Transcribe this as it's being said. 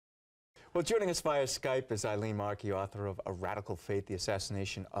Well, joining us via Skype is Eileen Markey, author of A Radical Faith, The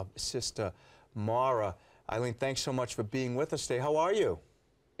Assassination of Sister Maura. Eileen, thanks so much for being with us today. How are you?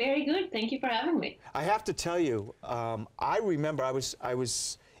 Very good. Thank you for having me. I have to tell you, I remember I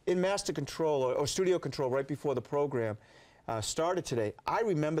was in master control or studio control right before the program started today. I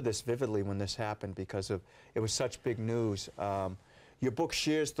remember this vividly when this happened because it was such big news. Your book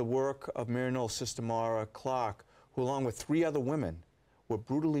shares the work of Sister Maura Clarke, who along with 3 other women were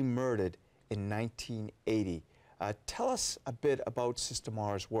brutally murdered in 1980. Tell us a bit about Sister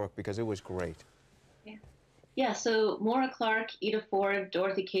Maura's work, because it was great. Yeah, so Maura Clarke, Ida Ford,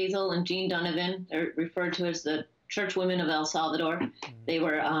 Dorothy Kazel, and Jean Donovan are referred to as the Churchwomen of El Salvador. They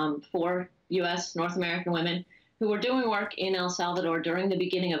were 4 U.S. North American women who were doing work in El Salvador during the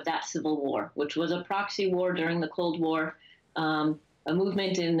beginning of that civil war, which was a proxy war during the Cold War. A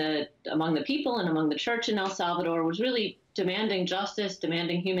movement among the people and among the church in El Salvador was really demanding justice,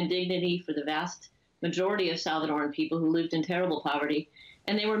 demanding human dignity for the vast majority of Salvadoran people who lived in terrible poverty.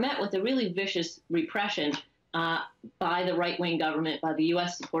 And they were met with a really vicious repression by the right-wing government, by the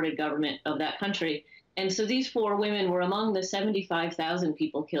U.S.-supported government of that country. And so these 4 women were among the 75,000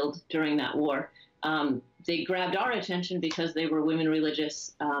 people killed during that war. They grabbed our attention because they were women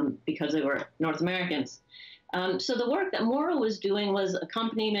religious, because they were North Americans. So the work that Maura was doing was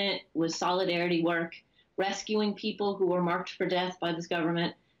accompaniment, was solidarity work, rescuing people who were marked for death by this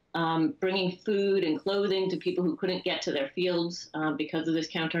government, bringing food and clothing to people who couldn't get to their fields because of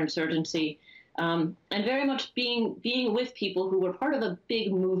this counterinsurgency, and very much being with people who were part of a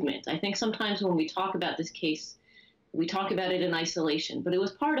big movement. I think sometimes when we talk about this case, we talk about it in isolation, but it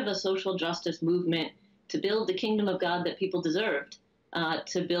was part of a social justice movement to build the kingdom of God that people deserved,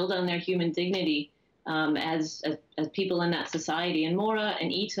 to build on their human dignity as people in that society. And Maura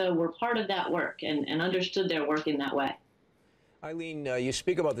and Ita were part of that work and understood their work in that way. Eileen, you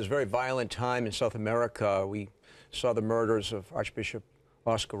speak about this very violent time in South America. We saw the murders of Archbishop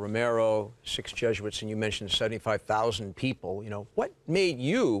Oscar Romero, 6 Jesuits, and you mentioned 75,000 people. You know, what made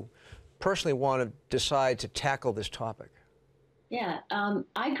you personally want to decide to tackle this topic? Yeah,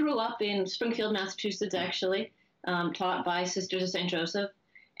 I grew up in Springfield, Massachusetts, actually, taught by Sisters of St. Joseph.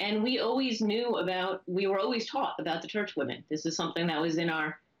 And we were always taught about the churchwomen. This is something that was in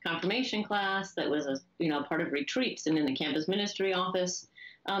our confirmation class, that was part of retreats and in the campus ministry office.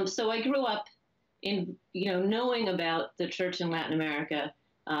 So I grew up in knowing about the church in Latin America,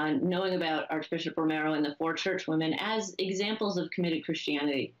 knowing about Archbishop Romero and the 4 churchwomen as examples of committed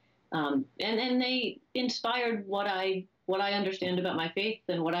Christianity, and they inspired what I understand about my faith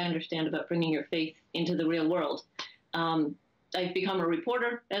and what I understand about bringing your faith into the real world. I've become a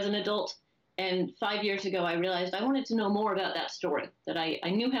reporter as an adult, and 5 years ago I realized I wanted to know more about that story, that I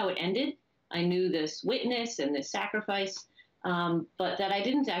knew how it ended. I knew this witness and this sacrifice, but that I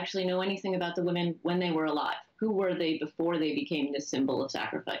didn't actually know anything about the women when they were alive. Who were they before they became this symbol of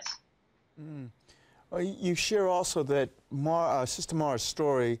sacrifice? Well, you share also that Sister Maura's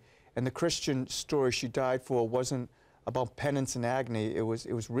story and the Christian story she died for wasn't about penance and agony. It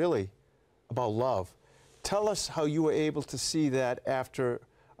was really about love. Tell us how you were able to see that after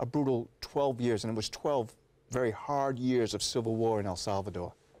a brutal 12 years, and it was 12 very hard years of civil war in El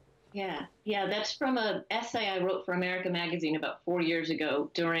Salvador. Yeah, that's from an essay I wrote for America Magazine about 4 years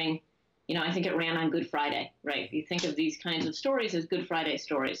ago during, I think it ran on Good Friday, right? You think of these kinds of stories as Good Friday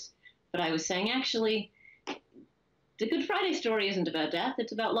stories. But I was saying, actually, the Good Friday story isn't about death,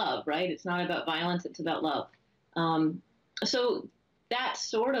 it's about love, right? It's not about violence, it's about love. So that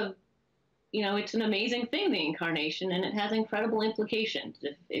sort of, it's an amazing thing, the incarnation, and it has incredible implications.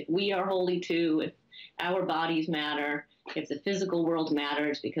 If we are holy too, if our bodies matter, if the physical world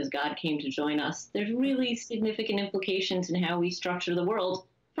matters because God came to join us, there's really significant implications in how we structure the world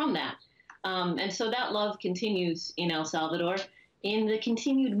from that. And so that love continues in El Salvador, in the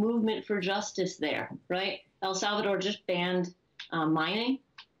continued movement for justice there, right? El Salvador just banned mining,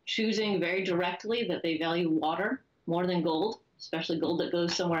 choosing very directly that they value water more than gold, especially gold that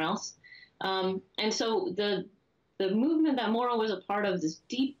goes somewhere else. And so the movement that Maura was a part of, this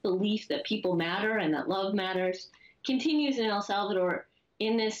deep belief that people matter and that love matters, continues in El Salvador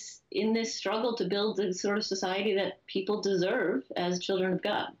in this struggle to build the sort of society that people deserve as children of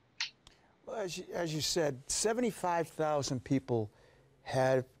God. Well, as you said, 75,000 people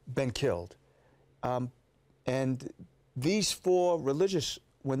have been killed. And these 4 religious,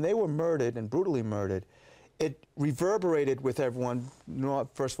 when they were murdered and brutally murdered, it reverberated with everyone,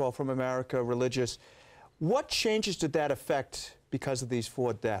 first of all, from America, religious. What changes did that affect because of these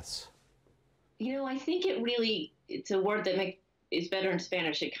 4 deaths? I think it's a word that is better in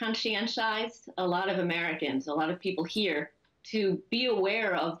Spanish. It conscientized a lot of Americans, a lot of people here, to be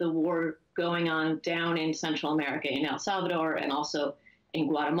aware of the war going on down in Central America, in El Salvador, and also in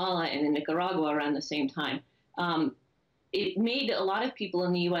Guatemala and in Nicaragua around the same time. It made a lot of people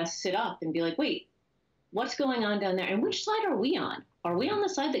in the U.S. sit up and be like, wait, what's going on down there? And which side are we on? Are we on the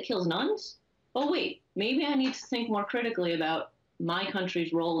side that kills nuns? Oh, wait, maybe I need to think more critically about my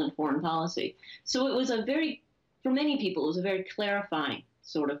country's role in foreign policy. So it was for many people, it was a very clarifying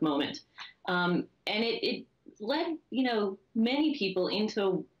sort of moment. And it led, many people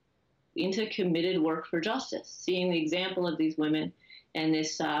into committed work for justice, seeing the example of these women and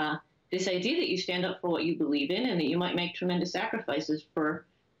this idea that you stand up for what you believe in and that you might make tremendous sacrifices for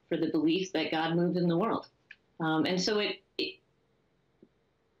the belief that God moved in the world. And so it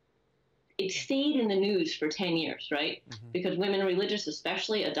stayed in the news for 10 years, right? Mm-hmm. Because women religious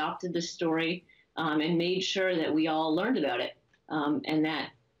especially adopted this story and made sure that we all learned about it, and that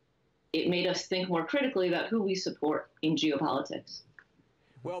it made us think more critically about who we support in geopolitics.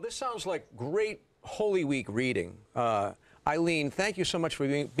 Well, this sounds like great Holy Week reading. Eileen, thank you so much for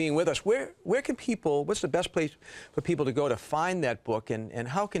being with us. Where can people, what's the best place for people to go to find that book, and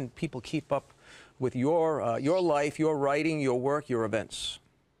how can people keep up with your life, your writing, your work, your events?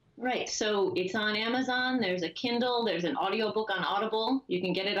 Right, so it's on Amazon, there's a Kindle, there's an audiobook on Audible. You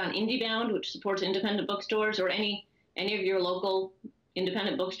can get it on IndieBound, which supports independent bookstores, or any of your local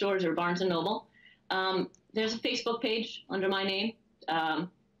independent bookstores or Barnes & Noble. There's a Facebook page under my name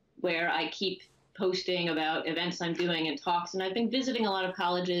where I keep posting about events I'm doing and talks, and I've been visiting a lot of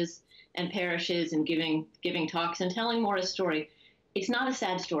colleges and parishes and giving talks and telling Maura's story. It's not a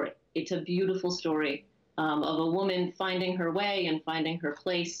sad story. It's a beautiful story of a woman finding her way and finding her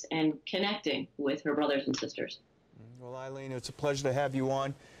place and connecting with her brothers and sisters. Well, Eileen, it's a pleasure to have you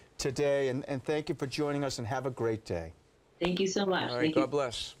on today, and thank you for joining us, and have a great day. Thank you so much. All right, God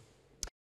bless.